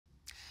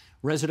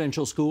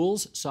Residential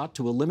schools sought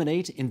to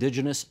eliminate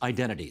Indigenous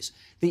identities.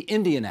 The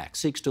Indian Act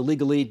seeks to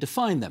legally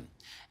define them.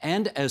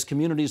 And as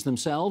communities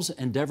themselves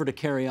endeavor to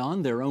carry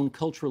on their own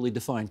culturally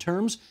defined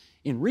terms,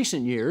 in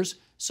recent years,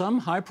 some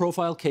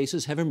high-profile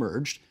cases have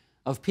emerged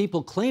of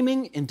people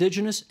claiming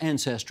Indigenous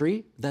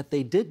ancestry that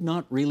they did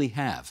not really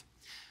have.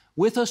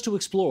 With us to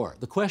explore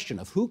the question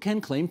of who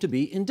can claim to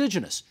be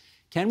Indigenous,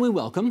 can we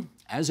welcome,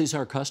 as is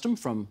our custom,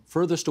 from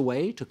furthest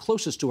away to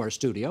closest to our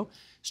studio,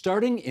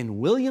 starting in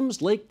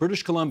Williams Lake,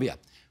 British Columbia,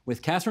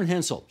 with Catherine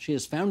Hensel. She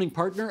is founding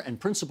partner and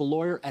principal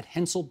lawyer at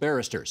Hensel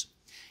Barristers.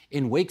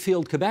 In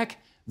Wakefield, Quebec,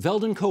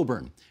 Veldon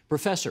Coburn,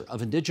 professor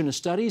of Indigenous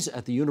Studies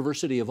at the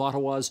University of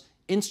Ottawa's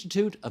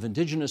Institute of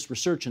Indigenous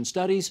Research and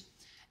Studies.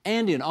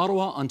 And in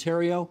Ottawa,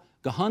 Ontario,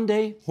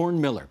 Gahande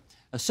Horn-Miller,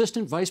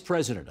 assistant vice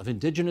president of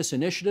Indigenous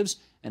Initiatives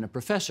and a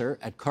professor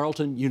at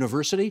Carleton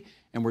University.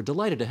 And we're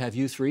delighted to have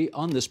you three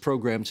on this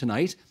program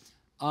tonight.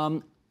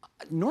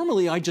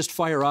 Normally, I just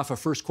fire off a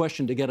first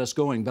question to get us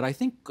going, but I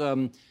think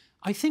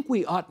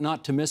we ought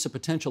not to miss a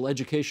potential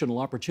educational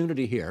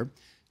opportunity here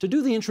to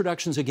do the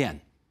introductions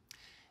again.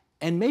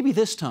 And maybe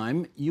this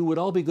time you would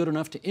all be good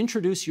enough to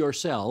introduce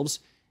yourselves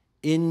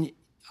in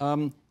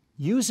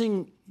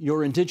using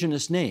your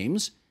Indigenous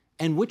names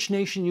and which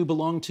nation you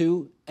belong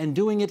to, and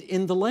doing it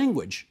in the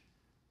language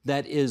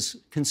that is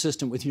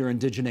consistent with your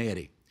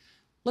indigeneity.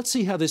 Let's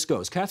see how this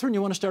goes. Catherine,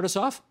 you want to start us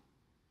off?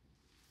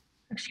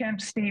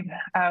 Steve,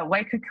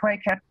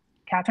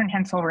 Catherine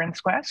Hensel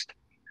Rinsquest.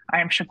 I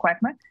am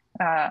Secwepemc,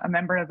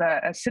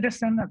 a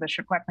citizen of the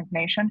Secwepemc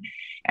Nation,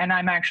 and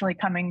I'm actually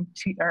coming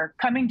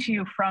to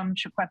you from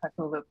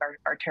Secwepemc,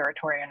 our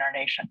territory and our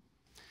nation.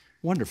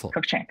 Wonderful.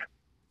 Cruikshank.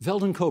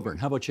 Veldon Coburn,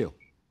 how about you?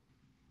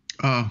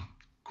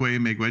 Kwe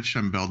Miigwech,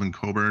 I'm Veldon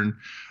Coburn.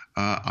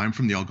 I'm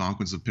from the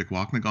Algonquins of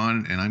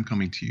Pikwakanagan, and I'm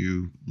coming to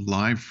you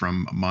live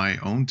from my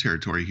own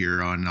territory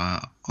here on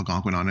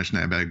Algonquin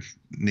Anishinaabe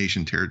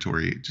Nation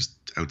territory, just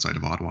outside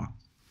of Ottawa.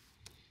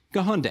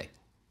 Gahande.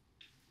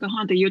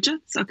 Gahande yuja,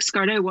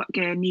 sakskare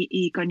watke ni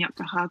I kanyak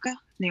kahaga,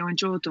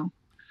 neonjodo.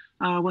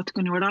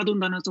 Watkanuradun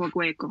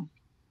danazogweko.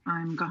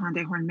 I'm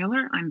Gahande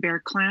Horn-Miller, I'm Bear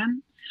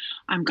Clan,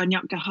 I'm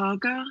Ganyak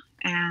Gahaga,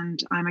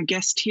 and I'm a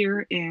guest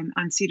here in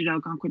unceded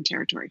Algonquin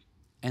territory.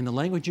 And the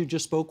language you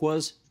just spoke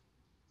was?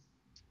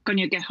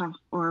 Ganyageha,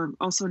 or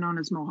also known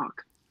as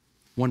Mohawk.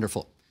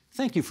 Wonderful.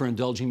 Thank you for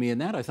indulging me in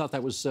that. I thought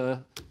that was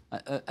an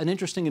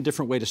interesting and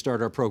different way to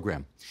start our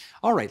program.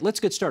 All right, let's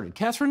get started.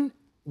 Catherine,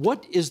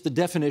 what is the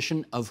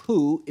definition of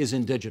who is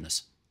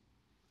Indigenous?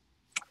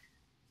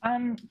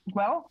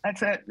 Well,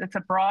 that's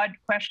a broad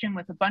question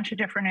with a bunch of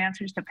different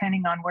answers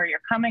depending on where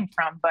you're coming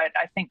from. But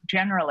I think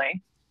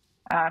generally,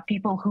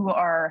 people who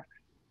are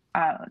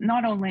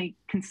not only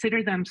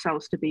consider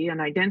themselves to be and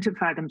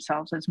identify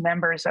themselves as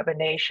members of a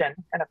nation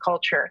and a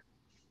culture,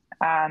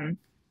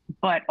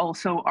 but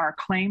also are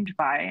claimed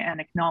by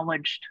and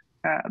acknowledged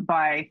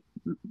by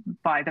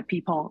the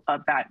people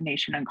of that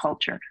nation and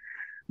culture,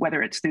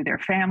 whether it's through their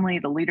family,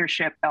 the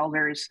leadership,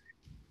 elders,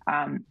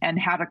 and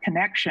have a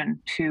connection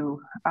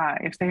to,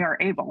 if they are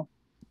able,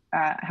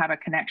 have a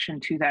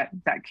connection to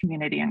that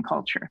community and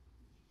culture.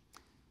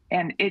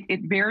 And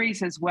it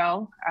varies as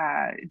well,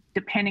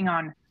 depending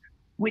on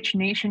which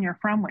nation you're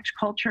from, which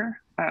culture,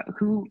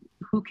 who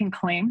can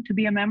claim to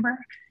be a member.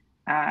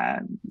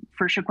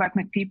 For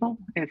Secwepemc people,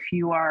 if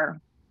you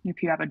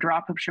have a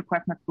drop of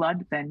Secwepemc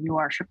blood, then you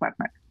are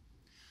Secwepemc.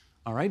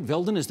 All right,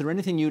 Veldon, is there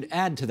anything you'd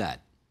add to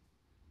that?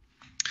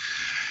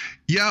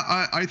 Yeah,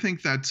 I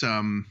think that,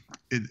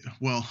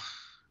 well,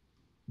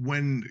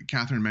 when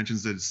Catherine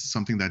mentions that it's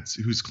something that's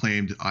who's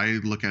claimed, I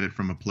look at it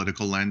from a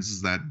political lens,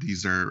 is that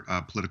these are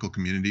political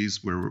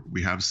communities where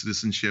we have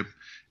citizenship.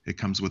 It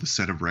comes with a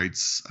set of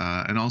rights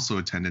and also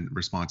attendant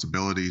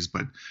responsibilities.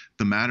 But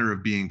the matter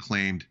of being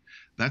claimed,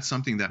 that's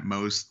something that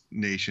most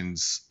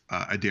nations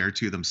adhere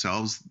to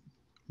themselves.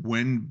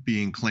 When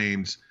being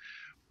claimed,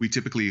 we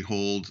typically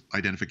hold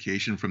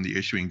identification from the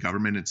issuing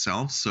government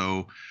itself.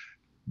 So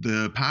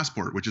the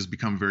passport, which has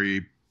become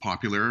very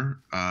popular,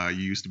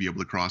 you used to be able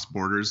to cross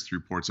borders through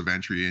ports of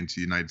entry into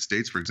the United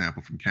States, for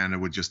example, from Canada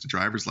with just a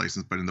driver's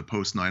license. But in the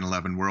post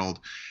 9/11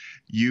 world,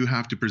 you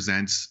have to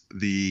present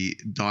the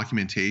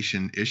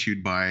documentation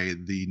issued by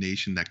the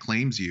nation that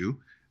claims you,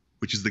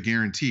 which is the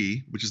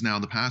guarantee, which is now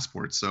the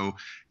passport. So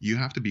you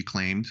have to be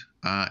claimed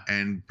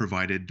and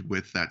provided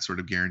with that sort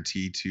of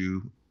guarantee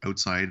to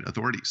outside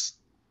authorities.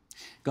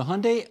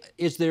 Gahande,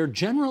 is there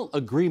general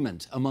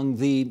agreement among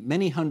the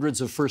many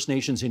hundreds of First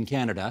Nations in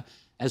Canada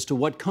as to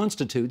what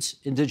constitutes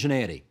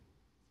indigeneity?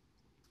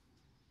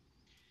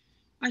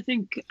 I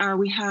think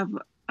we have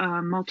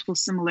multiple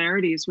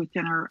similarities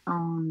within our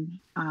own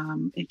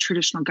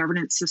traditional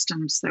governance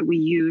systems that we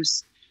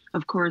use.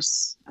 Of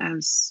course,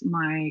 as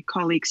my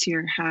colleagues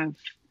here have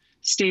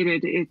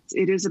stated,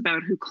 it is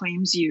about who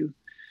claims you,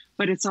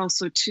 but it's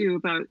also too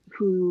about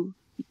who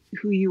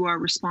you are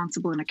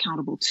responsible and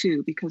accountable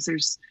to, because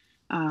there's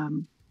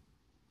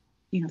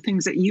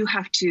things that you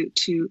have to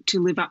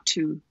live up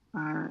to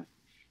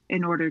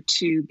in order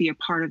to be a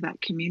part of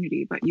that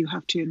community. But you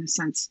have to, in a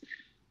sense,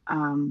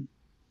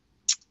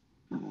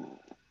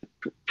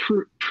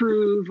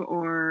 prove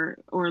or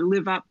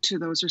live up to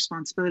those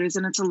responsibilities,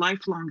 and it's a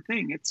lifelong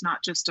thing. It's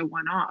not just a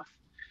one-off.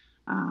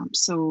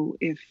 So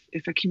if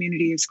a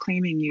community is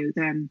claiming you,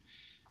 then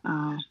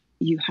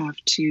you have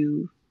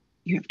to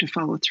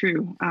follow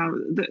through.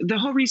 The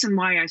whole reason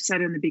why I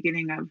said in the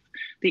beginning of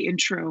the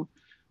intro,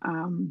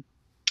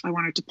 I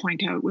wanted to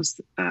point out was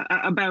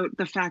about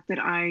the fact that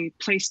I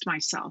placed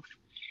myself.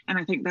 And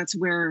I think that's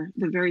where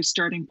the very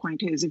starting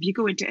point is. If you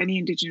go into any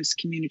Indigenous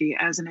community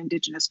as an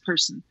Indigenous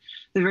person,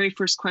 the very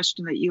first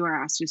question that you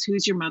are asked is,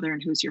 who's your mother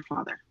and who's your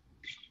father?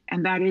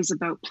 And that is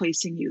about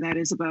placing you. That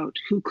is about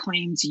who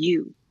claims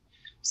you.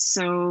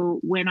 So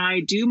when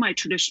I do my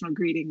traditional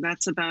greeting,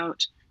 that's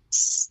about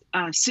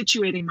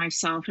situating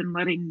myself and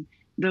letting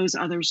those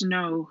others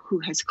know who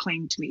has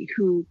claimed me,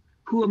 who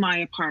am I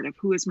a part of,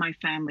 who is my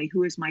family,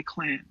 who is my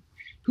clan,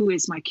 who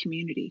is my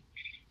community.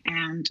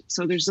 And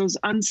so there's those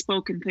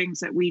unspoken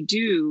things that we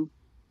do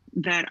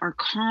that are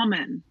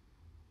common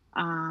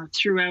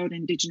throughout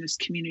Indigenous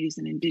communities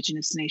and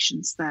Indigenous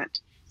nations that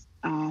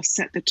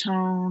set the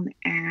tone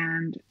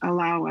and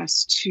allow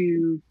us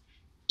to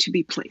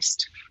be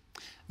placed.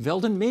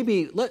 Veldon,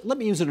 maybe let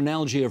me use an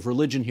analogy of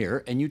religion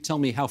here, and you tell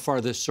me how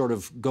far this sort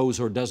of goes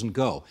or doesn't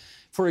go.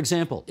 For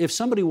example, if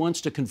somebody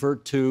wants to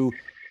convert to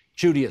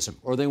Judaism,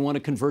 or they want to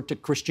convert to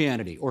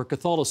Christianity or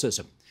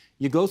Catholicism,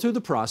 you go through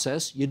the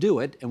process, you do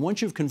it, and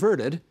once you've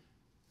converted,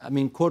 I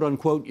mean, quote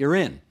unquote, you're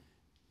in.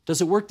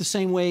 Does it work the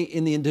same way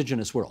in the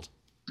Indigenous world?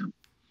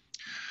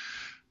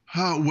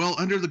 Well,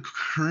 under the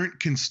current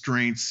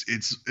constraints,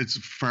 it's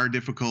far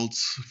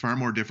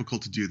more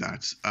difficult to do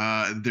that.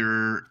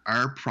 There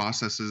are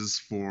processes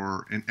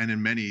for, and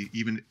in many,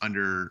 even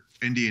under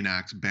Indian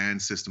Act ban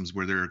systems,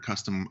 where there are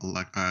custom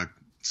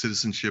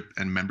citizenship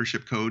and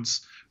membership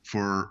codes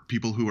for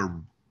people who are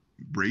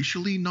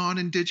racially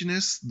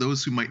non-Indigenous,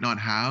 those who might not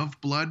have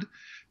blood,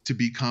 to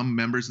become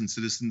members and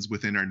citizens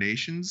within our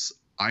nations.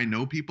 I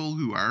know people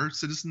who are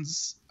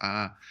citizens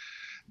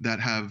that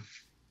have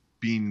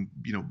been,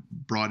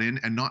 brought in,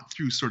 and not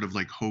through sort of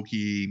like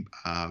hokey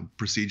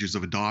procedures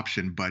of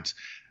adoption, but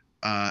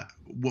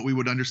what we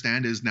would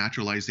understand is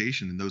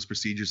naturalization, and those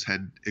procedures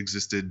had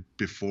existed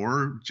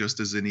before, just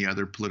as any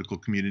other political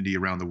community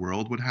around the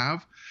world would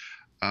have.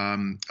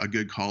 A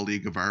good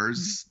colleague of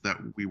ours that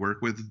we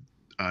work with,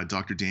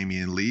 Dr.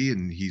 Damien Lee,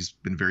 and he's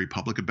been very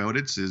public about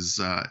it,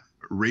 is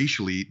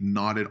racially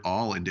not at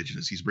all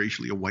Indigenous. He's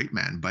racially a white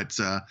man, but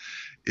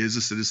is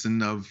a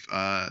citizen of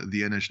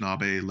the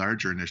Anishinaabe,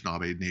 larger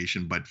Anishinaabe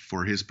nation, but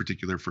for his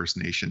particular First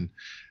Nation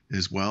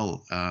as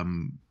well,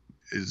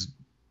 is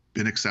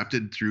been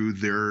accepted through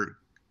their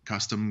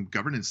custom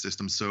governance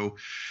system. So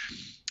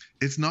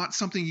it's not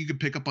something you can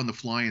pick up on the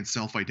fly and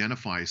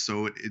self-identify.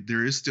 So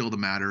there is still the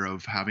matter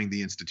of having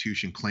the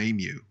institution claim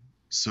you.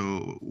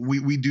 So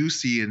we do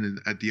see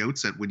at the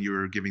outset, when you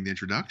were giving the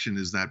introduction,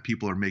 is that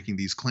people are making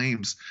these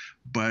claims,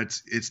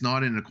 but it's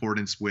not in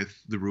accordance with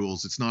the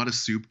rules. It's not a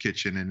soup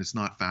kitchen, and it's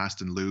not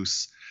fast and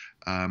loose.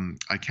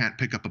 I can't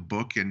pick up a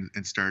book and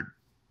start,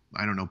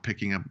 I don't know,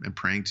 picking up and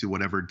praying to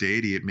whatever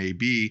deity it may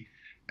be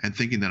and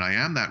thinking that I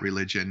am that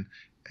religion.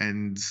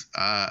 And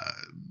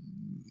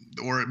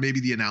or maybe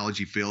the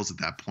analogy fails at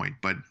that point,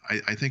 but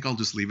I think I'll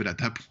just leave it at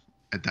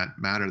that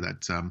matter,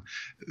 that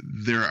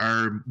there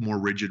are more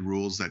rigid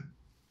rules that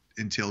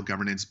entail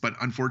governance, but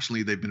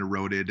unfortunately they've been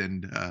eroded,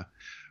 and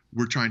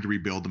we're trying to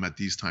rebuild them at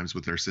these times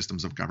with our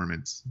systems of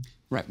governments.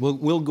 Right.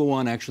 We'll go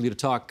on actually to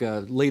talk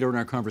later in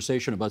our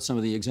conversation about some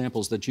of the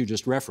examples that you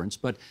just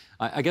referenced, but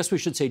I guess we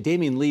should say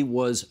Damien Lee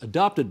was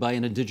adopted by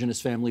an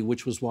Indigenous family,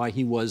 which was why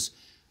he was,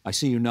 I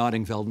see you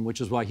nodding, Veldon, which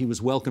is why he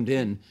was welcomed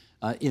in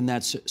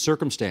that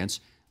circumstance.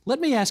 Let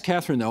me ask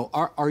Catherine, though,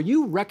 are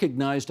you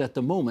recognized at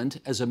the moment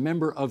as a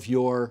member of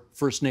your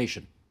First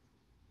Nation?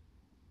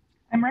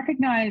 I'm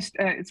recognized,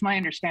 it's my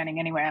understanding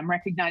anyway, I'm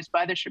recognized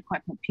by the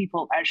Secwepemc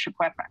people as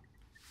Secwepemc.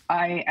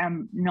 I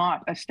am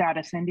not a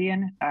status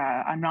Indian.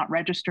 I'm not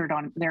registered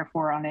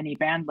therefore on any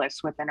banned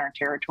lists within our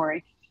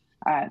territory.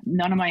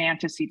 None of my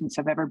antecedents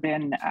have ever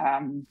been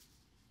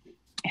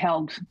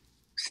held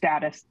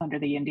status under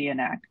the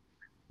Indian Act.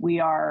 We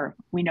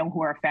know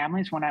who our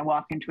families. When I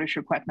walk into a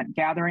Secwepemc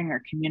gathering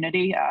or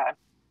community,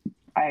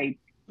 I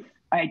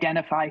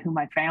identify who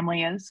my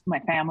family is, my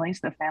families,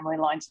 the family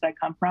lines that I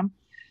come from,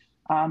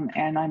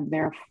 and I'm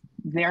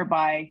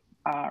thereby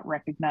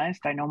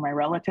recognized. I know my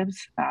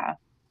relatives.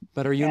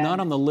 But are you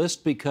not on the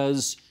list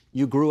because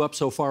you grew up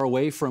so far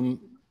away from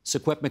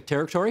Secwepemc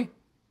territory?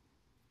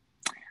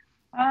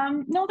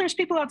 No, there's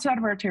people outside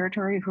of our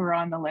territory who are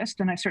on the list,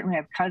 and I certainly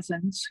have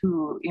cousins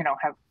who,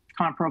 have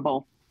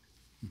comparable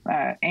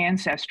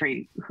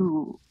ancestry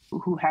who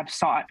have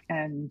sought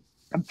and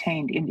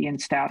obtained Indian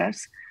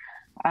status.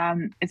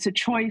 It's a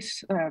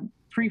choice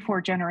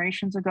 3-4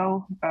 generations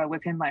ago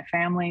within my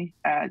family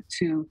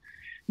to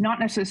not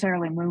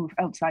necessarily move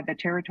outside the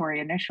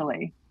territory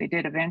initially. They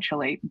did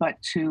eventually, but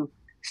to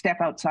step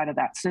outside of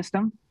that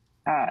system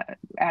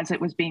as it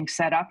was being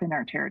set up in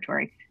our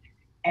territory.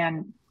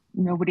 And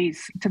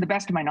to the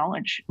best of my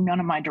knowledge, none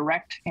of my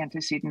direct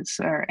antecedents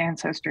or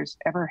ancestors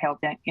ever held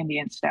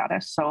Indian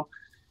status. So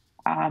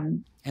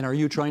Um, And are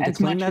you trying to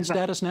claim that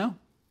status now?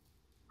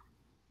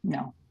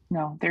 No.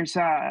 There's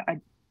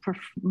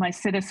my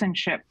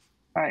citizenship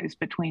is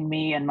between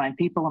me and my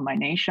people and my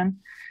nation,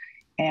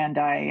 and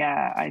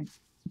I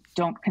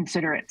don't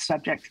consider it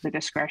subject to the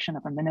discretion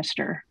of a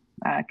minister,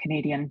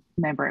 Canadian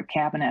member of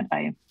cabinet.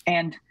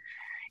 And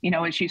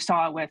as you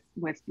saw with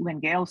Lynn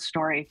Gale's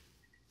story,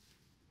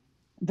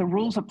 the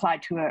rules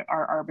applied to it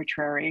are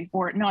arbitrary,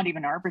 or not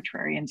even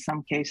arbitrary in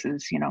some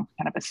cases. Kind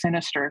of a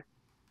sinister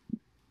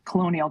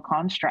colonial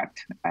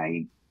construct.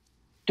 I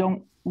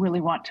don't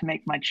really want to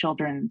make my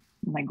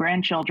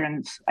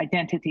grandchildren's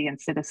identity and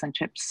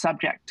citizenship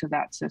subject to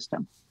that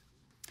system.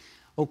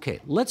 Okay,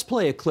 let's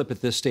play a clip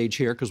at this stage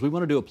here because we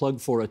want to do a plug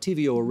for a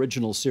TVO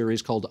original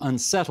series called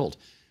Unsettled,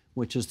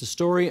 which is the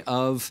story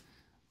of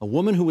a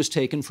woman who was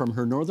taken from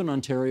her Northern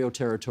Ontario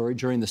territory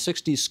during the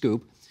 60s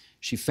scoop.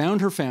 She found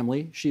her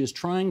family. She is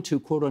trying to,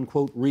 quote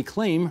unquote,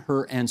 reclaim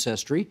her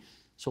ancestry.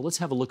 So let's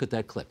have a look at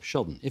that clip.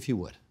 Sheldon, if you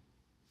would.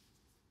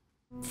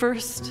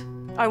 First,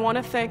 I want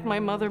to thank my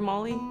mother,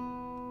 Molly,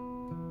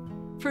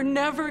 for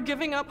never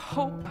giving up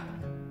hope.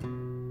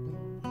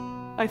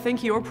 I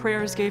think your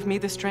prayers gave me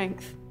the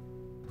strength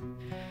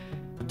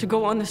to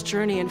go on this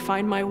journey and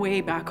find my way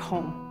back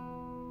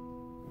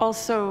home.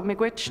 Also,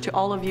 miigwech to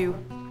all of you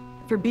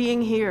for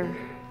being here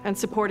and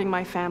supporting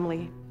my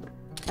family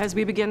as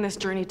we begin this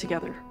journey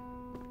together.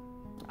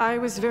 I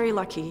was very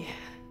lucky.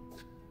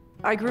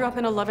 I grew up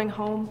in a loving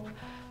home,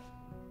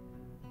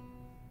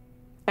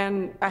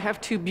 and I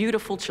have 2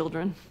 beautiful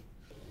children.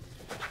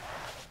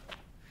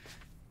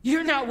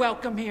 You're not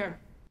welcome here.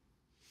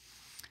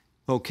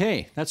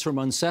 Okay, that's from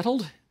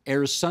Unsettled.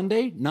 Airs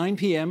Sunday, 9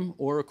 p.m.,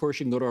 or of course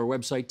you can go to our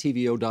website,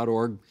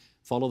 tvo.org,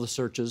 follow the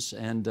searches,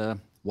 and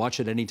watch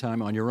it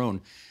anytime on your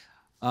own.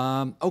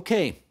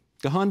 Okay,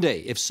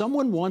 Gahande, if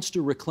someone wants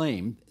to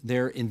reclaim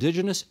their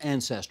Indigenous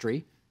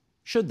ancestry,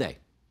 should they?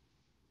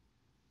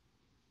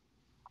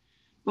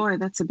 Boy,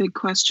 that's a big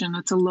question.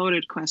 It's a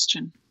loaded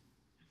question.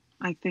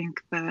 I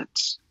think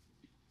that,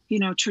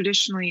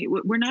 traditionally,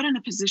 we're not in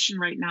a position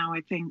right now,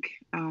 I think,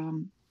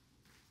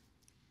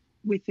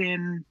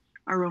 within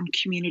our own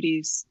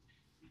communities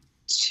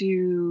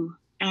to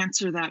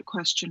answer that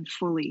question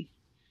fully.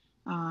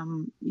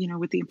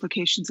 With the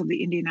implications of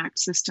the Indian Act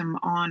system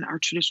on our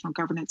traditional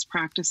governance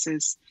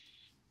practices,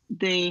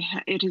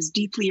 it has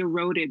deeply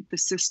eroded the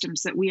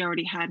systems that we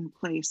already had in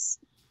place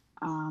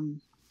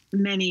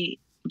many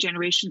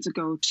generations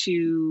ago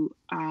to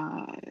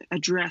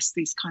address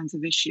these kinds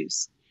of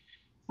issues.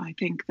 I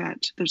think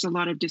that there's a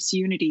lot of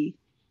disunity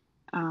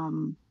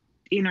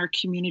in our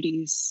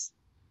communities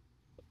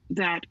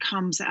that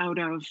comes out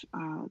of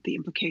the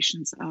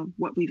implications of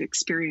what we've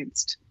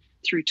experienced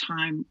through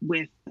time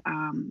with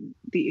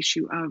the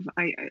issue of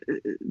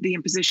the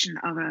imposition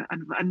of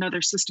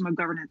another system of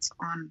governance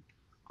on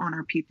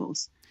our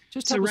peoples.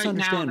 Just help us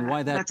understand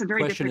why that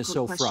question is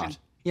so fraught.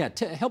 Yeah,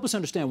 help us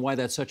understand why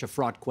that's such a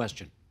fraught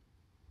question.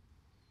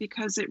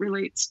 Because it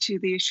relates to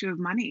the issue of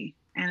money,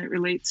 and it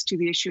relates to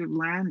the issue of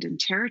land and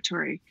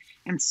territory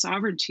and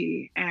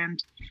sovereignty.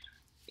 And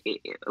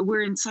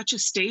we're in such a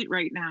state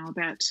right now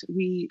that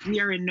we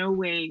are in no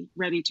way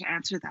ready to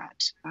answer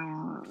that.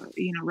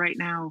 Right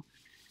now,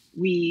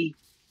 we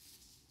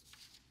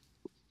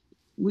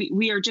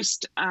are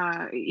just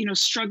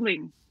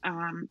struggling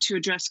to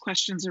address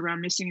questions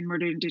around missing and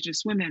murdered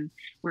Indigenous women.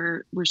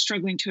 We're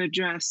struggling to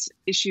address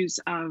issues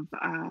of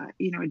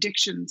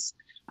addictions,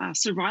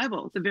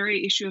 survival, the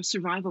very issue of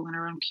survival in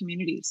our own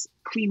communities,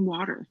 clean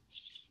water.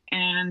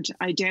 And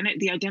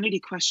the identity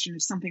question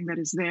is something that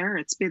is there.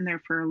 It's been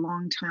there for a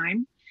long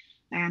time,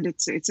 and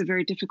it's a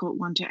very difficult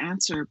one to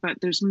answer. But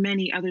there's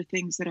many other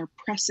things that are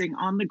pressing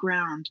on the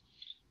ground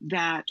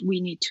that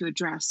we need to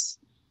address.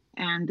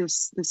 And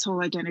this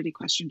whole identity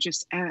question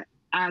just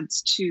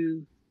adds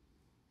to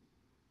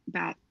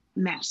that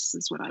mess,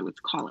 is what I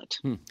would call it.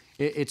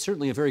 It's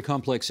certainly a very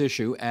complex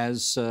issue,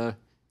 as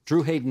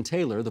Drew Hayden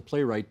Taylor, the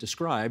playwright,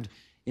 described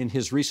in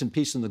his recent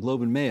piece in the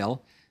Globe and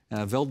Mail.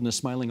 Veldon is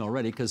smiling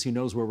already because he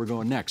knows where we're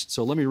going next.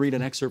 So let me read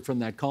an excerpt from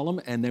that column,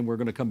 and then we're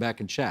going to come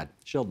back and chat.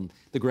 Sheldon,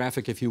 the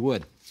graphic, if you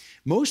would.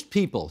 Most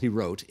people, he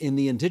wrote, in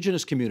the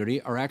Indigenous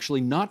community are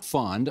actually not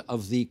fond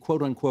of the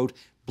quote-unquote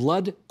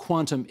blood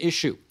quantum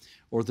issue,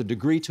 or the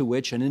degree to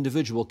which an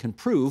individual can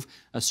prove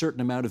a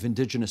certain amount of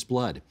Indigenous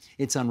blood.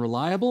 It's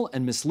unreliable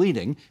and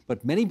misleading,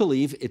 but many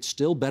believe it's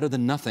still better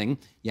than nothing.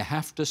 You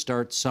have to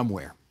start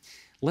somewhere.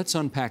 Let's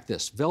unpack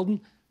this. Veldon,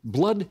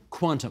 blood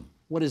quantum,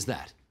 what is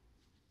that?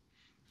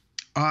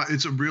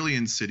 It's a really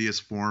insidious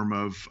form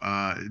of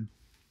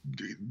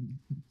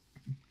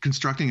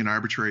constructing an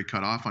arbitrary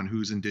cutoff on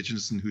who's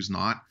Indigenous and who's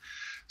not.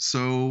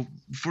 So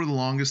for the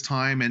longest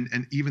time,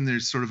 and even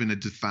there's sort of in a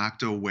de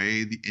facto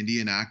way, the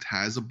Indian Act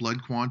has a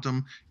blood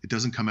quantum. It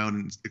doesn't come out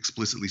and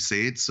explicitly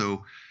say it.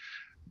 So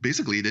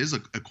basically it is a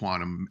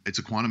quantum. It's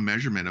a quantum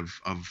measurement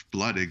of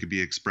blood. It could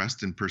be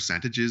expressed in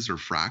percentages or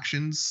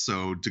fractions,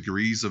 so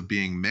degrees of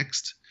being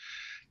mixed.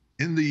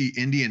 In the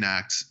Indian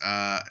Act,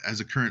 as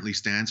it currently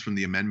stands from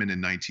the amendment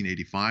in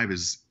 1985,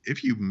 is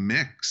if you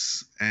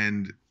mix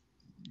and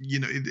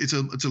it's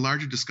a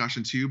larger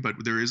discussion too, but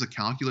there is a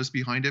calculus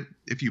behind it.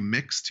 If you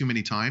mix too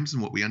many times,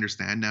 and what we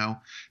understand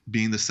now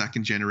being the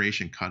second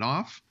generation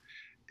cutoff,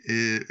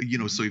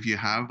 so if you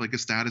have like a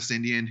status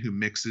Indian who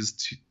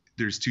mixes,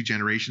 there's 2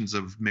 generations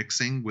of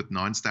mixing with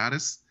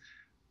non-status,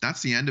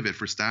 that's the end of it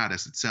for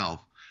status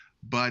itself.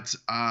 But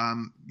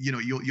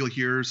you'll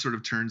hear sort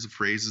of turns of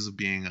phrases of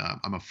being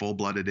I'm a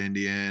full-blooded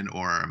Indian,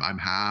 or I'm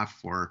half,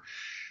 or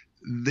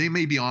they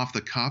may be off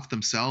the cuff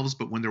themselves,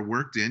 but when they're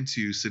worked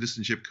into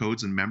citizenship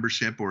codes and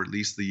membership, or at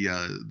least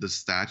the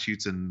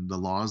statutes and the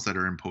laws that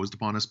are imposed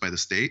upon us by the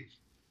state,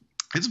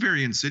 it's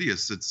very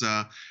insidious. It's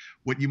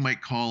what you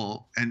might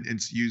call, and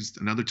it's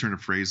used another turn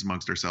of phrase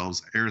amongst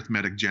ourselves,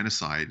 arithmetic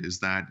genocide, is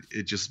that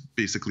it just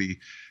basically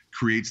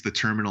creates the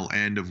terminal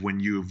end of when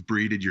you have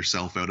breeded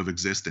yourself out of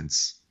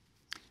existence.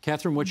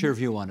 Catherine, what's your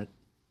view on it?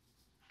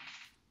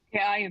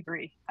 Yeah, I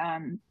agree.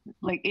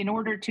 Like, in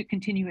order to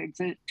continue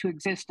to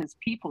exist as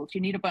peoples, you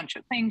need a bunch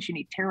of things. You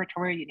need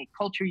territory, you need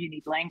culture, you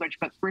need language,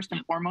 but first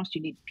and foremost,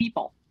 you need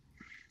people.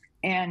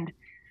 And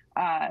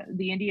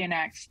the Indian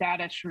Act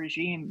status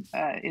regime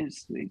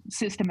is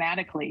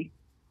systematically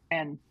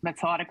and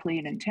methodically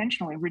and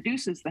intentionally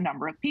reduces the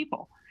number of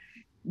people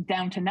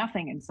down to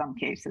nothing in some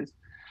cases.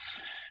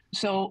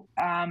 So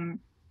as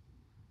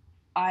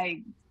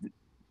I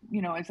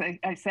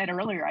said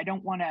earlier, I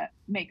don't want to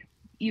make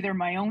either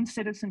my own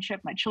citizenship,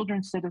 my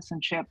children's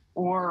citizenship,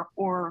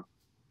 or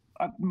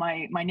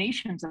my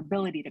nation's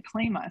ability to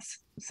claim us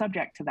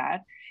subject to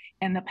that.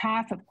 And the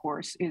path, of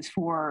course, is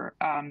for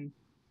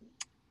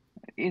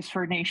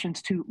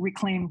nations to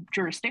reclaim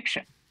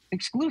jurisdiction,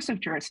 exclusive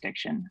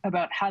jurisdiction,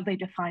 about how they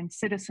define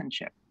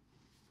citizenship,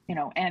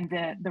 and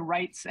the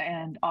rights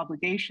and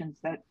obligations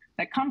that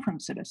come from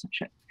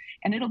citizenship.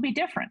 And it'll be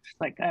different.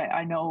 Like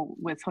I know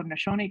with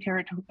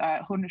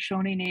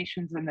Haudenosaunee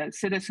nations and the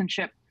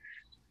citizenship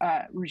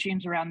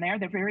regimes around there,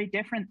 they're very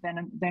different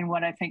than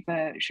what I think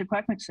the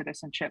Secwepemc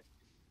citizenship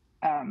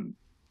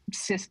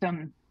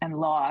system and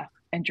law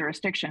and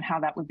jurisdiction, how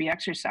that would be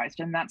exercised.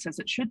 And that's as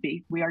it should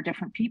be. We are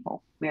different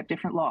people. We have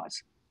different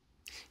laws.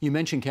 You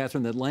mentioned,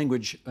 Catherine, that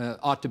language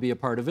ought to be a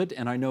part of it.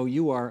 And I know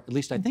you are, at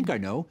least I think I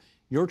know,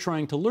 you're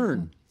trying to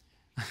learn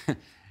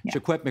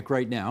Secwepemc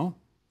right now,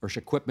 or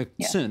Secwepemc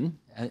Sin,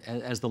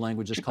 as the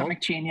language is called.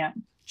 Secwepemc Chin, yeah.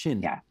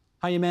 Chin. Yeah.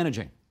 How are you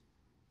managing?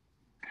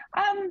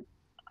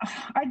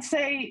 I'd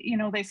say,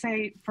 they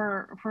say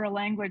for a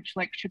language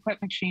like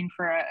Secwepemc Chin,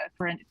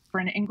 for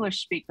an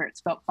English speaker,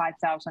 it's about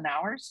 5,000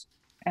 hours.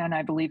 And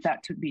I believe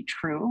that to be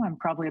true. I'm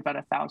probably about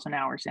 1,000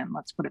 hours in,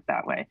 let's put it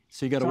that way.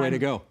 So you got a way to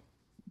go.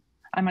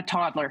 I'm a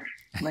toddler,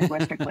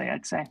 linguistically,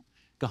 I'd say.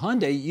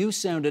 Gahande, you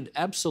sounded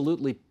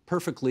absolutely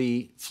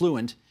perfectly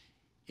fluent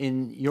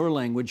in your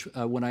language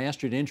when I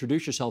asked you to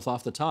introduce yourself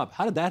off the top.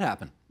 How did that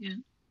happen? Yeah.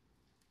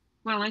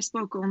 Well, I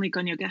spoke only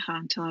Gonyogeha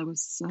until I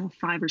was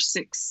 5 or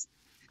 6.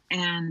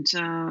 And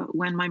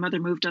when my mother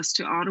moved us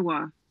to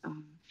Ottawa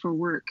for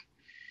work,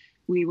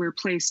 we were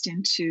placed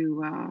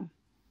into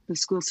the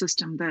school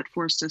system that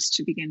forced us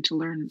to begin to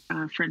learn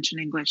French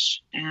and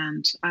English.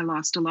 And I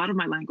lost a lot of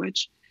my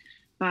language.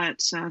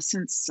 But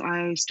since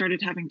I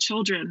started having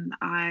children,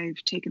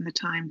 I've taken the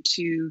time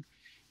to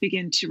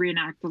begin to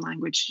reenact the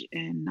language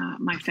in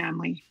my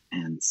family.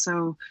 And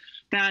so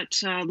that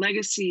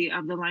legacy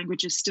of the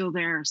language is still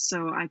there.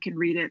 So I can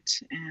read it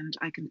and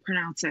I can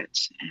pronounce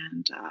it.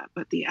 And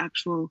but the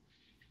actual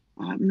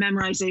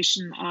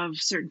memorization of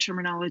certain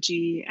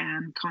terminology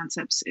and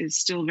concepts is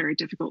still very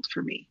difficult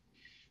for me.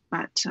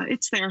 But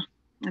it's there.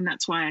 And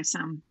that's why I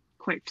sound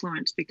quite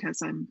fluent,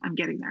 because I'm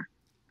getting there.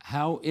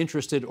 How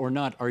interested or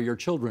not are your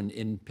children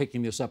in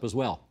picking this up as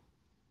well?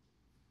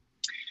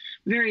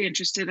 Very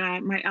interested.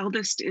 My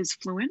eldest is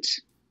fluent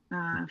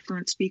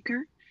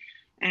speaker.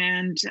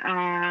 And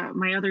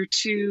my other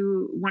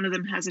 2, one of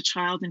them has a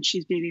child and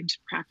she's beginning to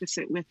practice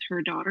it with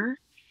her daughter.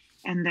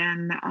 And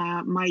then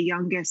my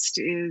youngest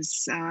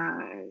is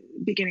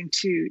beginning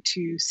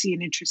to see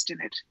an interest in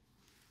it.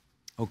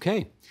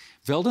 Okay.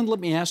 Veldon, let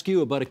me ask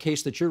you about a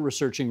case that you're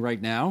researching right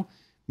now.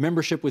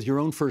 Membership with your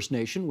own First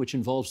Nation, which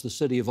involves the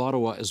city of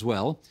Ottawa as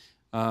well.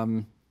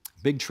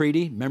 Big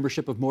treaty,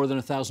 membership of more than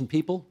 1,000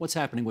 people. What's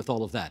happening with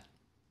all of that?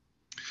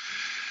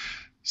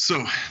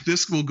 So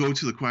this will go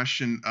to the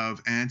question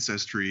of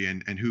ancestry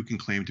and who can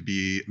claim to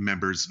be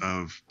members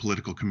of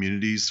political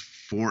communities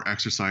for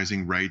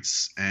exercising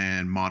rights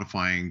and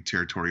modifying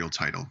territorial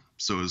title.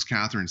 So as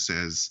Catherine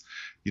says,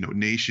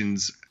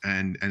 nations,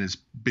 and it's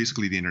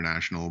basically the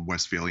international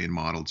Westphalian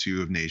model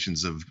too, of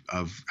nations of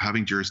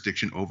having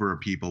jurisdiction over a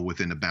people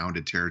within a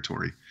bounded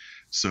territory.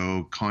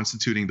 So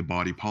constituting the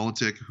body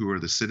politic, who are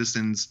the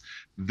citizens,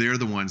 they're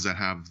the ones that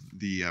have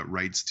the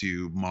rights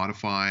to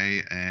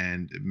modify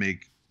and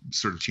make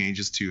sort of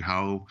changes to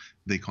how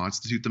they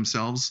constitute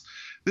themselves.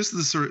 This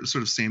is the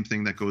sort of same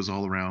thing that goes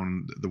all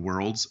around the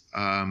world.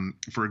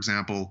 For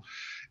example,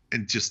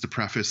 and just to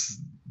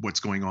preface what's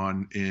going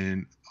on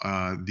in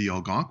the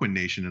Algonquin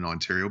Nation in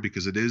Ontario,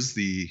 because it is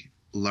the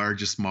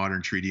largest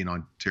modern treaty in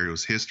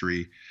Ontario's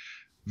history,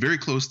 very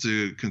close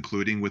to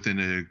concluding within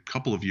a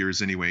couple of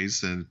years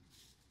anyways, and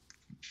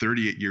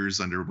 38 years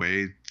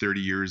underway, 30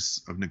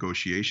 years of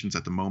negotiations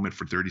at the moment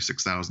for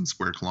 36,000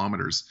 square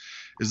kilometers,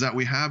 is that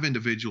we have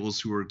individuals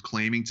who are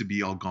claiming to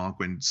be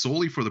Algonquin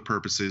solely for the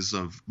purposes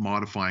of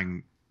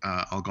modifying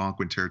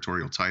Algonquin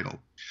territorial title.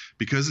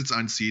 Because it's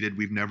unceded,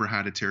 we've never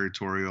had a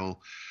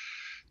territorial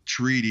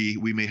treaty.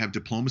 We may have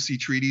diplomacy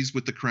treaties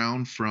with the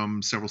Crown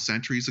from several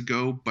centuries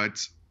ago,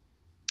 but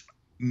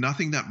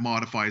nothing that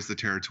modifies the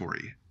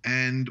territory.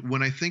 And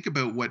when I think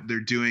about what they're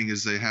doing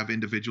is they have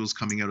individuals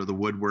coming out of the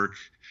woodwork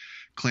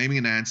claiming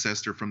an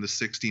ancestor from the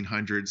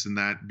 1600s and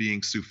that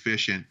being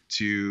sufficient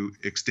to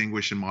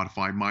extinguish and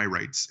modify my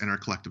rights and our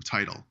collective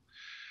title.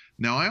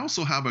 Now, I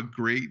also have a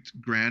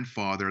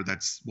great-grandfather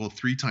that's, well,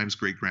 3 times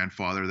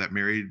great-grandfather that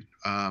married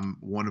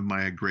one of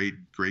my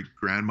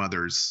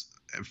great-great-grandmothers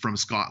from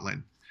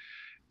Scotland.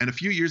 And a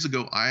few years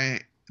ago,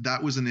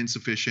 that was an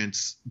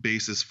insufficient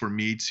basis for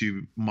me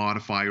to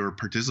modify or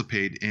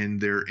participate in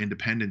their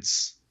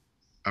independence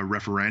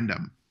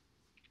referendum.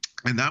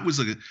 And that was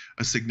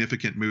a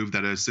significant move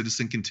that a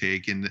citizen can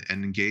take and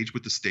engage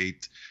with the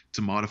state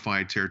to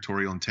modify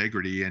territorial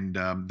integrity and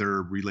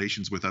their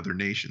relations with other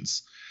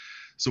nations.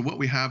 So what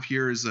we have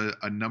here is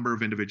a number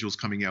of individuals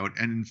coming out.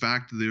 And in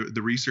fact,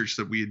 the research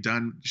that we had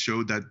done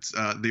showed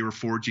that they were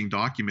forging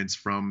documents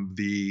from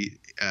the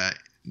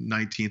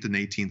 19th and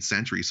 18th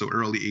century, so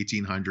early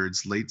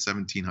 1800s, late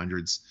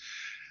 1700s.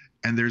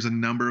 And there's a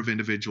number of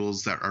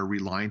individuals that are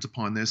reliant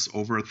upon this,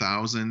 over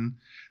 1,000.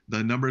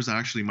 The number is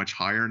actually much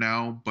higher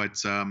now,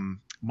 but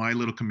my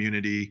little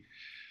community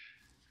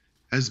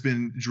has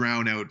been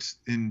drowned out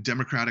in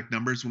democratic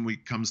numbers when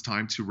it comes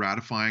time to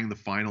ratifying the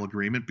final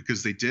agreement,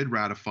 because they did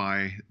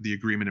ratify the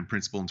agreement in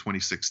principle in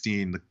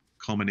 2016, the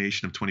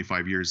culmination of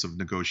 25 years of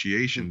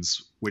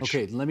negotiations. Which,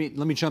 okay, let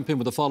me jump in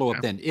with a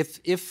follow-up then.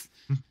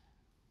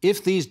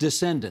 If these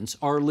descendants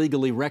are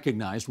legally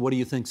recognized, what do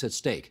you think's at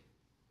stake?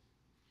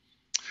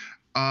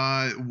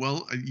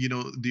 Well, you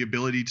know, the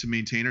ability to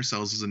maintain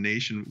ourselves as a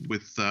nation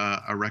with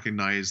a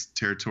recognized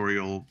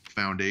territorial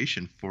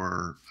foundation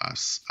for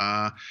us.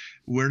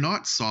 We're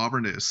not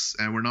sovereignists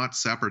and we're not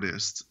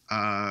separatists.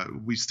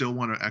 We still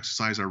want to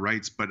exercise our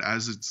rights, but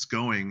as it's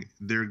going,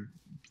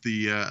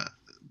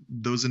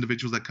 those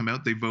individuals that come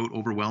out, they vote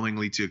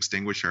overwhelmingly to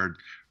extinguish our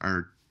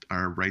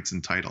rights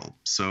and title.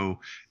 So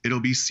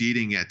it'll be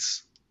ceding it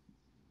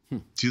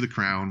to the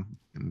Crown.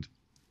 And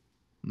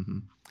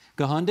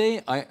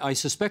Gahande, I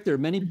suspect there are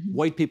many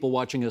white people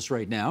watching us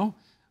right now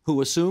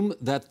who assume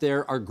that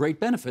there are great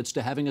benefits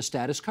to having a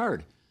status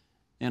card.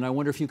 And I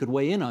wonder if you could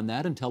weigh in on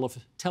that and tell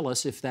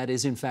us if that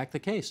is in fact the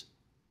case.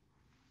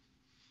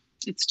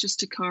 It's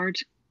just a card.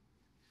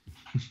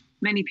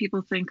 Many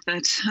people think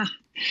that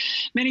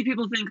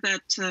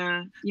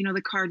you know,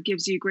 the card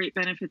gives you great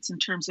benefits in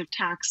terms of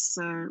tax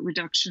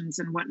reductions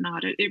and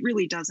whatnot. It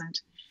really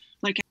doesn't.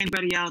 Like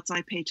anybody else,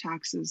 I pay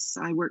taxes.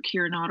 I work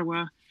here in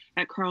Ottawa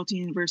at Carleton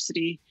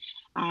University.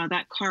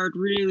 That card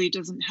really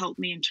doesn't help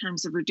me in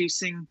terms of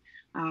reducing,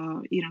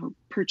 you know,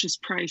 purchase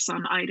price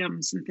on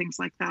items and things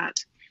like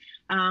that.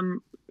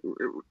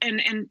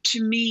 And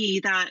to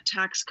me, that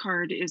tax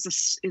card is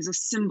a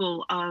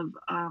symbol of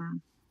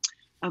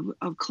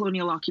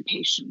colonial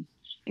occupation.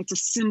 It's a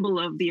symbol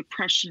of the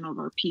oppression of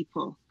our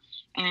people.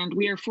 And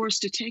we are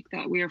forced to take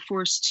that. We are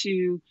forced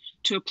to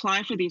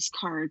apply for these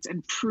cards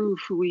and prove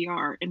who we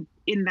are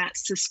in that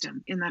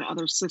system, in that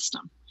other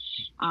system.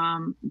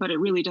 But it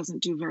really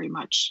doesn't do very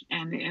much.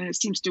 And it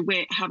seems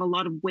to have a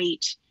lot of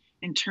weight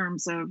in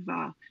terms of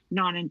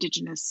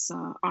non-Indigenous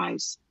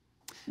eyes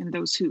and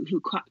those who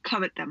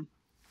covet them.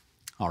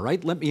 All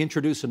right, let me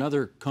introduce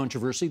another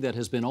controversy that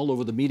has been all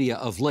over the media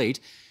of late,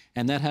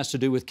 and that has to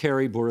do with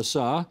Carrie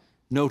Bourassa,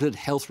 noted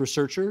health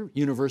researcher,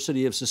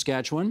 University of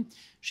Saskatchewan.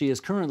 She is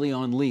currently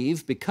on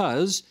leave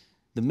because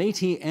the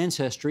Métis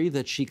ancestry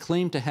that she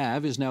claimed to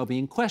have is now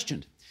being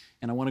questioned.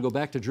 And I want to go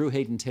back to Drew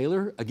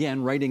Hayden-Taylor,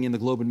 again, writing in the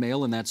Globe and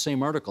Mail in that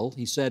same article.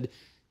 He said,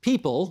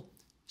 people,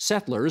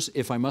 settlers,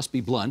 if I must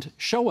be blunt,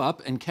 show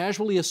up and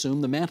casually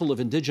assume the mantle of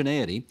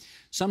indigeneity,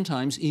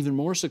 sometimes even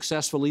more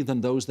successfully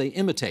than those they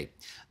imitate.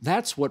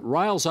 That's what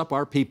riles up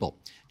our people.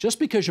 Just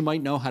because you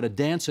might know how to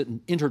dance at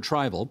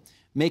intertribal,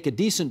 make a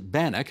decent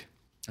bannock,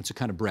 that's a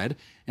kind of bread,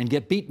 and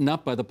get beaten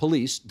up by the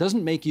police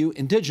doesn't make you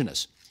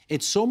Indigenous.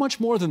 It's so much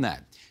more than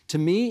that. To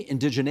me,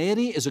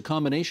 indigeneity is a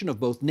combination of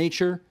both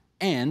nature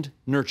and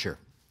nurture.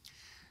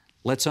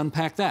 Let's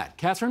unpack that.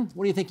 Catherine,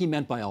 what do you think he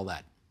meant by all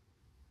that?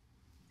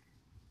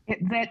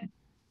 That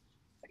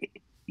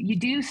you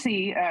do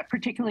see,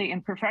 particularly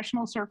in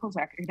professional circles,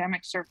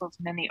 academic circles,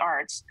 and in the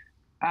arts,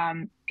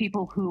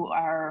 people who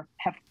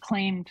have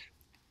claimed,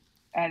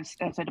 as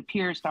it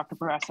appears Dr.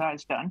 Bourassa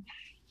has done,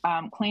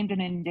 claimed an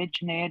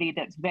indigeneity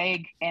that's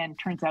vague and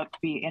turns out to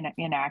be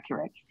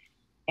inaccurate.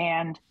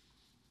 And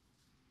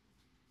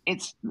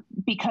it's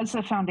because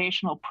the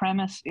foundational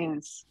premise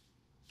is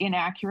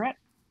inaccurate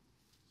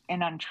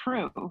and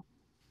untrue,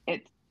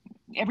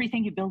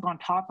 everything you build on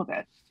top of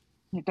it,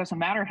 it doesn't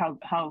matter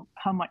how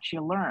much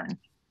you learn,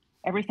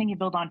 everything you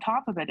build on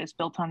top of it is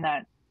built on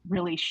that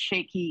really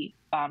shaky,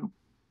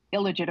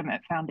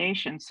 illegitimate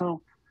foundation.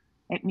 So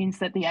It means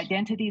that the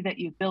identity that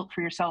you've built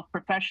for yourself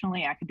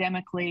professionally,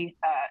 academically,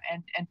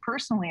 and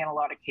personally in a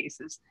lot of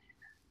cases,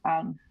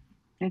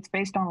 it's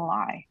based on a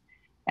lie.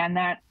 And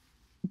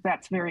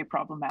that's very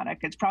problematic.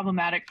 It's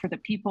problematic for the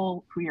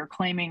people who you're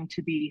claiming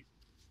to be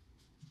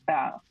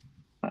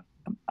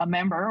a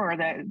member, or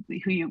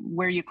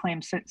where you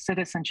claim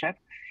citizenship.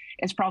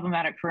 It's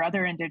problematic for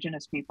other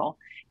Indigenous people.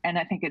 And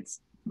I think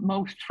it's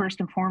first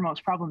and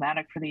foremost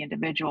problematic for the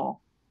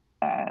individual,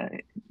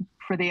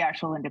 for the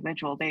actual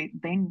individual. They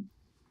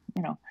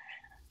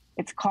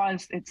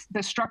it's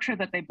the structure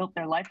that they built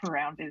their life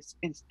around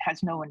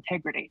has no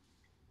integrity.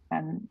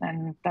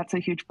 And that's a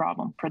huge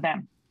problem for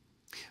them.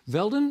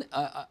 Veldon,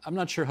 I'm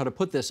not sure how to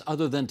put this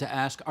other than to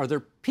ask, are there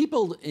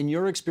people in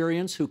your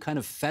experience who kind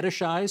of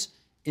fetishize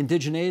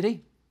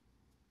indigeneity?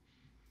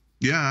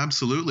 Yeah,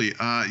 absolutely.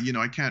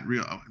 I can't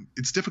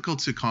it's difficult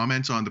to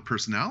comment on the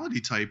personality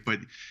type, but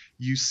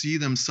you see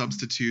them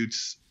substitute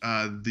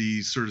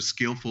the sort of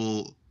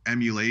skillful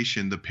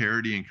emulation, the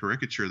parody and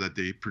caricature that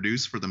they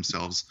produce for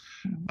themselves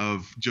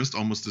of just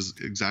almost as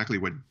exactly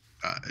what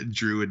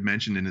Drew had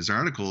mentioned in his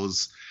article.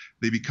 Is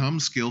they become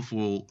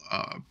skillful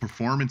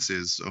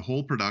performances, a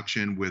whole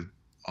production with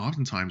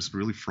oftentimes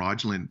really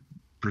fraudulent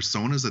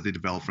personas that they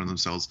develop for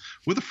themselves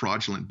with a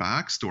fraudulent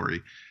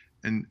backstory.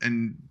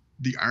 And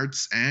the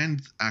arts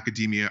and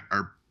academia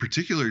are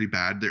particularly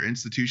bad. Their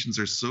institutions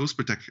are so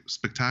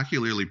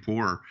spectacularly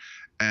poor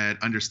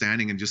at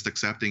understanding and just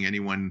accepting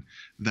anyone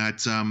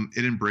that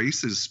it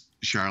embraces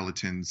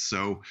charlatans.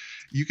 So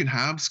you can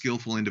have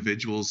skillful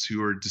individuals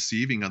who are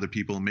deceiving other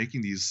people,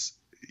 making these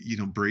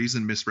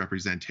brazen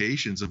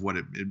misrepresentations of what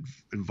it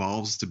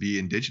involves to be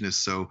Indigenous.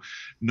 So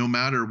no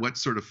matter what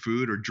sort of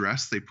food or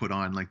dress they put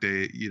on, like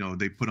they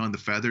put on the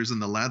feathers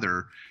and the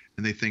leather,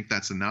 and they think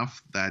that's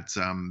enough, that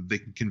they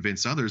can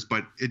convince others.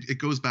 But it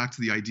goes back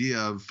to the idea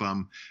of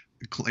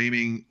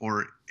claiming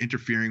or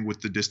interfering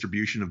with the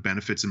distribution of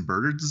benefits and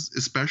burdens,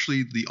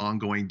 especially the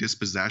ongoing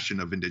dispossession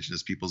of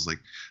Indigenous peoples, like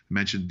I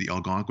mentioned the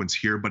Algonquins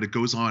here, but it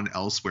goes on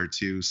elsewhere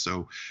too.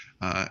 So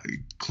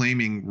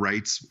claiming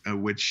rights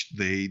which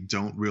they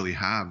don't really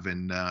have,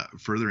 and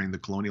furthering the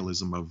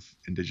colonialism of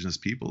Indigenous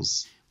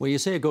peoples. Well, you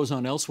say it goes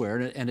on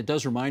elsewhere, and it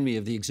does remind me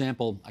of the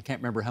example, I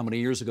can't remember how many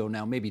years ago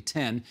now, maybe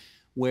 10,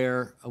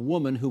 where a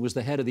woman who was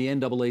the head of the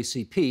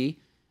NAACP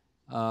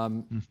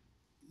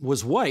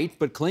was white,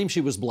 but claimed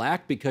she was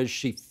black because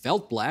she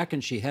felt black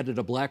and she headed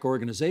a black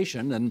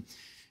organization. And,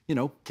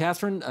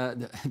 Catherine,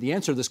 the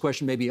answer to this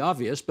question may be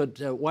obvious, but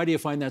why do you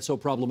find that so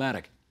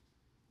problematic?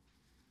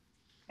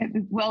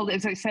 Well,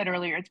 as I said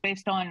earlier, it's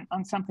based on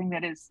something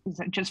that is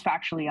just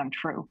factually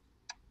untrue.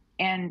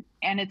 And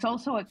it's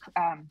also a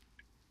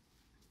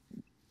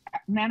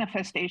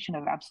manifestation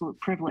of absolute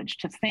privilege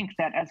to think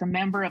that as a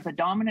member of the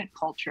dominant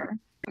culture,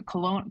 the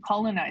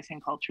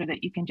colonizing culture,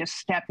 that you can just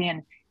step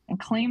in and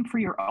claim for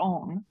your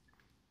own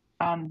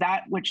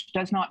that which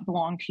does not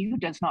belong to you,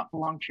 does not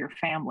belong to your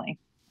family,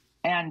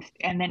 and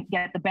then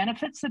get the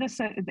benefits that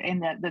in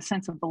the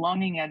sense of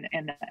belonging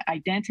and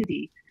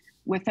identity,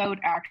 without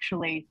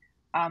actually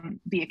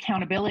the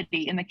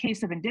accountability. In the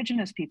case of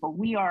Indigenous people,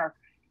 we are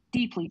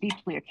deeply,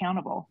 deeply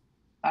accountable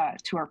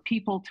to our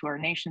people, to our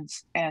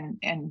nations,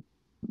 and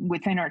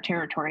within our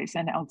territories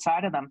and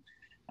outside of them.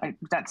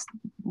 That's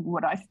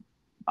what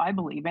I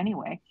believe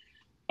anyway.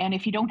 And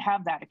if you don't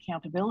have that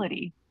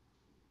accountability,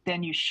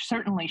 then you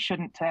certainly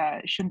shouldn't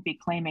be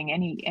claiming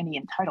any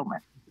entitlement.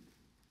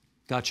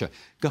 Gotcha.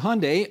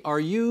 Gahande, are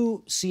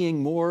you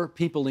seeing more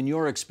people in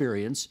your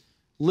experience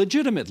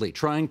legitimately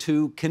trying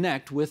to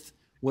connect with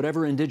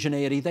whatever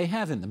indigeneity they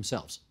have in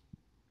themselves?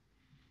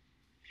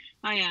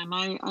 I am.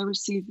 I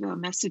receive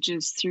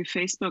messages through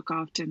Facebook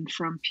often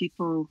from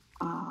people,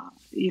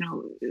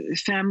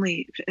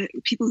 family,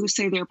 people who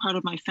say they're part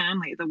of my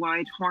family, the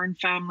Wide Horn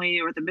family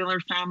or the Miller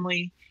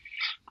family,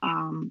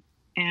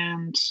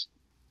 and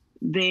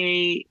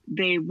they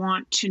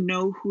want to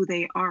know who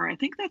they are. I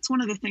think that's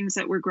one of the things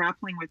that we're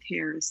grappling with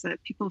here, is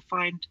that people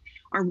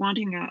are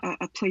wanting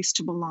a place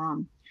to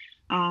belong.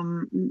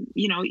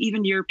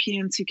 Even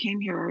Europeans who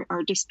came here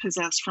are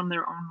dispossessed from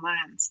their own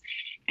lands,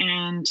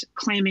 and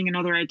claiming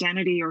another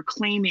identity or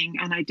claiming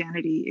an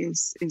identity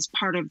is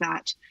part of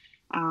that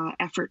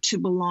effort to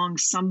belong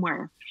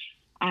somewhere.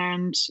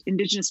 And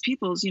Indigenous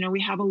peoples,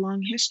 we have a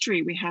long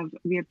history. We have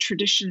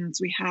traditions.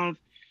 We have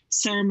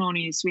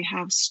ceremonies. We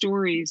have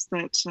stories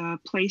that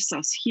place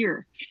us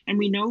here, and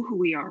we know who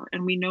we are,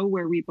 and we know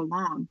where we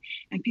belong.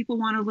 And people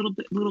want a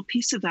little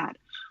piece of that.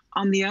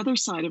 On the other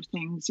side of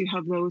things, you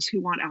have those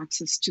who want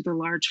access to the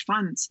large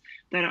funds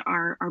that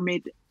are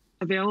made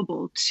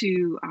available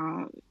to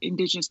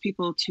Indigenous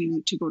people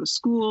to go to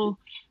school,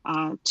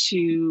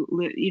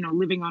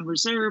 living on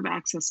reserve,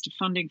 access to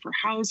funding for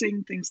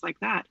housing, things like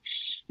that.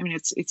 I mean,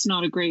 it's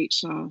not a great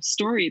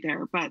story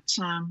there, but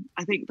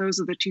I think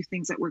those are the two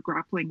things that we're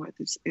grappling with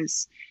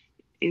is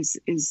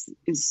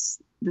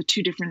the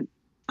two different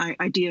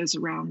ideas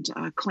around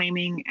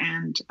claiming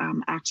and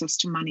access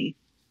to money.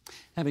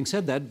 Having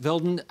said that,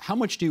 Veldon, how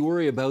much do you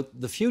worry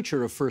about the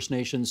future of First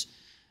Nations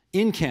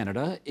in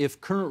Canada if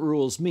current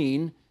rules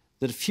mean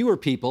that fewer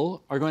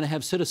people are going to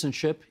have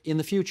citizenship in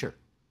the future?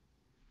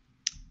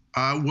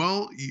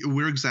 Well,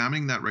 we're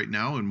examining that right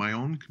now in my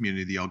own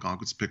community, the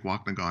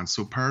Algonquin-Pikwakanagan.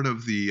 So part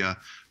of the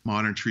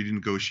modern treaty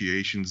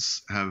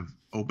negotiations have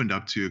opened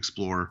up to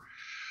explore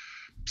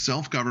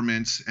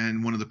self-government,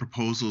 and one of the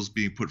proposals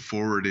being put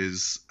forward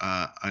is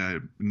a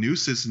new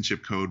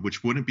citizenship code,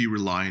 which wouldn't be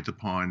reliant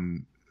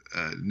upon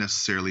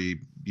necessarily,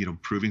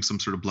 proving some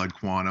sort of blood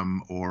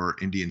quantum or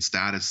Indian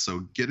status.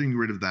 So getting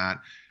rid of that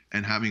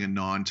and having a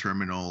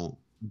non-terminal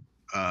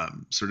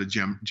sort of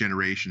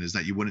generation is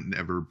that you wouldn't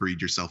ever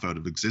breed yourself out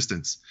of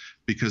existence,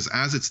 because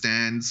as it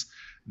stands,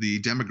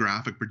 the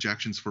demographic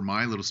projections for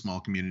my little small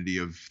community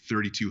of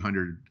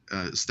 3,200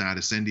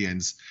 status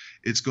Indians,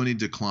 it's going to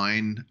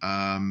decline,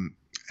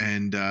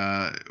 and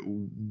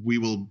we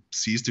will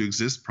cease to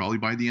exist probably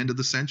by the end of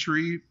the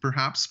century,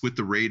 perhaps, with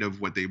the rate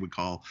of what they would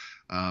call,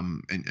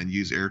 and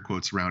use air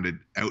quotes around it,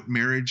 out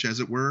marriage,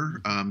 as it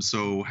were.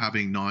 So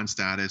having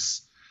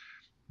non-status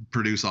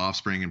produce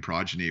offspring and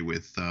progeny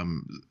with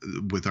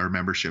our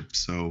membership.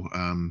 So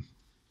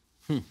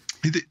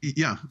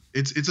yeah,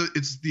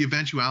 it's the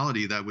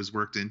eventuality that was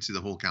worked into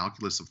the whole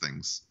calculus of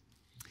things.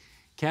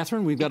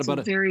 Catherine, we've got about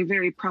a very,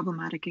 very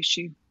problematic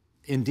issue.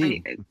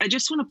 Indeed. I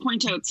just want to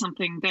point out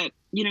something that,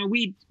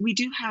 we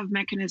do have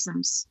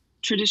mechanisms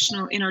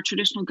in our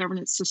traditional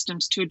governance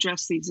systems to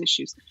address these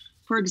issues.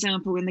 For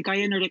example, in the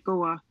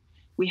Gaya-Nerdek-Goa,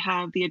 we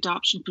have the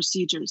adoption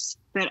procedures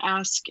that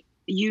ask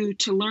you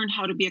to learn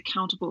how to be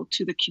accountable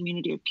to the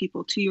community of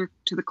people, to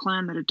the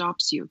clan that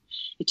adopts you.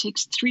 It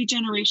takes 3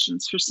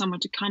 generations for someone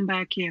to come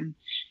back in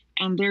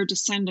and their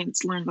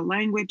descendants learn the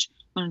language,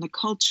 learn the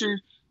culture,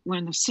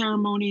 learn the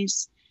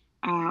ceremonies,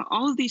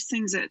 all of these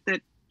things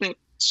that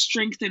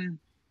strengthen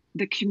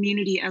the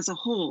community as a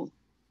whole.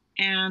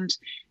 And,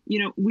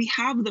 we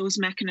have those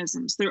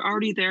mechanisms. They're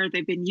already there.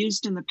 They've been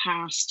used in the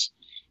past,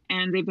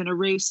 and they've been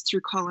erased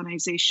through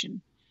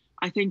colonization.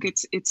 I think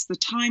it's the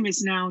time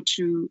is now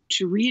to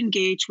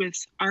re-engage with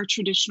our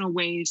traditional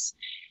ways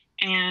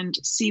and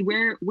see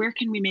where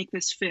can we make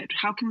this fit?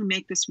 How can we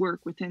make this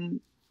work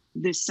within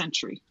this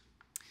century?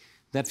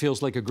 That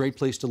feels like a great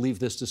place to leave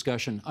this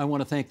discussion. I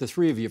want to thank the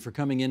 3 of you for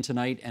coming in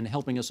tonight and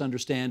helping us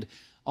understand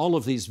all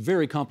of these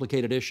very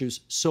complicated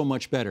issues so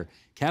much better.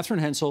 Catherine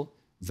Hensel,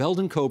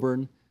 Veldon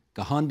Coburn,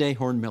 Gahande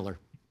Horn-Miller.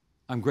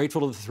 I'm grateful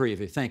to the 3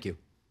 of you. Thank you.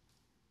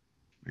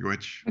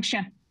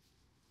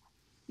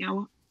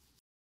 Yeah.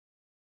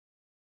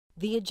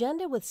 The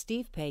Agenda with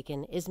Steve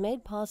Paikin is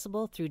made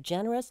possible through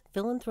generous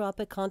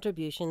philanthropic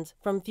contributions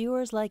from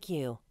viewers like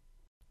you.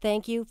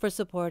 Thank you for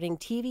supporting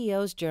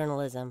TVO's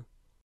journalism.